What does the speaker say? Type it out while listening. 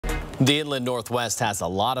The inland Northwest has a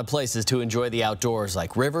lot of places to enjoy the outdoors,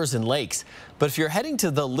 like rivers and lakes. But if you're heading to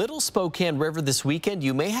the Little Spokane River this weekend,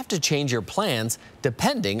 you may have to change your plans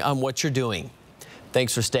depending on what you're doing.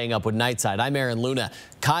 Thanks for staying up with Nightside. I'm Aaron Luna.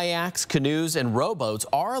 Kayaks, canoes, and rowboats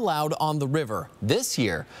are allowed on the river. This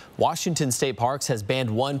year, Washington State Parks has banned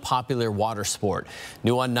one popular water sport.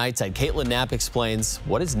 New on Nightside, Kaitlin Knapp explains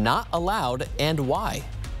what is not allowed and why.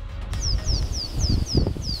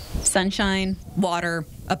 Sunshine, water,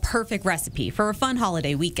 a perfect recipe for a fun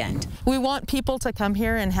holiday weekend. We want people to come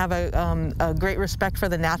here and have a great respect for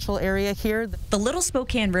the natural area here. The Little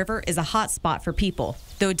Spokane River is a hot spot for people,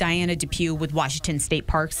 though Diana Depew with Washington State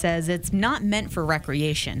Parks says it's not meant for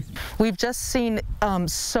recreation. We've just seen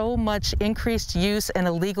so much increased use and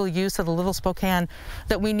illegal use of the Little Spokane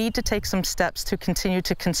that we need to take some steps to continue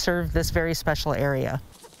to conserve this very special area.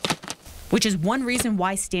 Which is one reason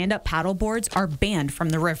why stand-up paddleboards are banned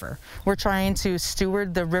from the river. We're trying to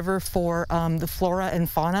steward the river for the flora and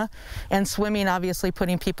fauna, and swimming, obviously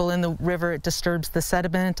putting people in the river, it disturbs the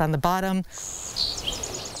sediment on the bottom.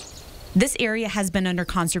 This area has been under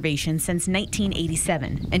conservation since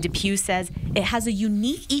 1987, and Depew says it has a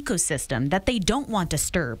unique ecosystem that they don't want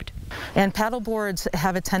disturbed. And paddleboards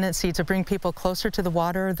have a tendency to bring people closer to the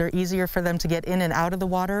water. They're easier for them to get in and out of the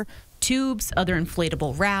water. Tubes, other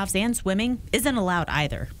inflatable rafts, and swimming isn't allowed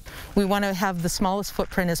either. We want to have the smallest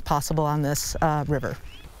footprint as possible on this river.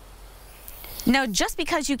 Now, just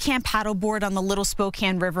because you can't paddleboard on the Little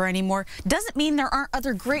Spokane River anymore doesn't mean there aren't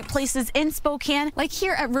other great places in Spokane, like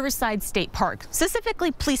here at Riverside State Park,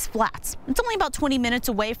 specifically Police Flats. It's only about 20 minutes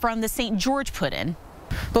away from the St. George put-in.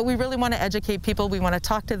 But we really want to educate people. We want to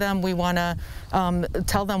talk to them. We want to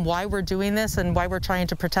tell them why we're doing this and why we're trying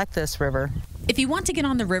to protect this river. If you want to get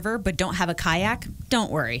on the river but don't have a kayak,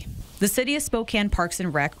 don't worry. The City of Spokane Parks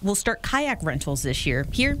and Rec will start kayak rentals this year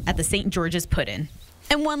here at the St. George's put-in.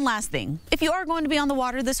 And one last thing, if you are going to be on the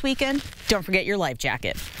water this weekend, don't forget your life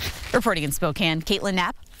jacket. Reporting in Spokane, Kaitlin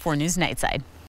Knapp, 4 News Nightside.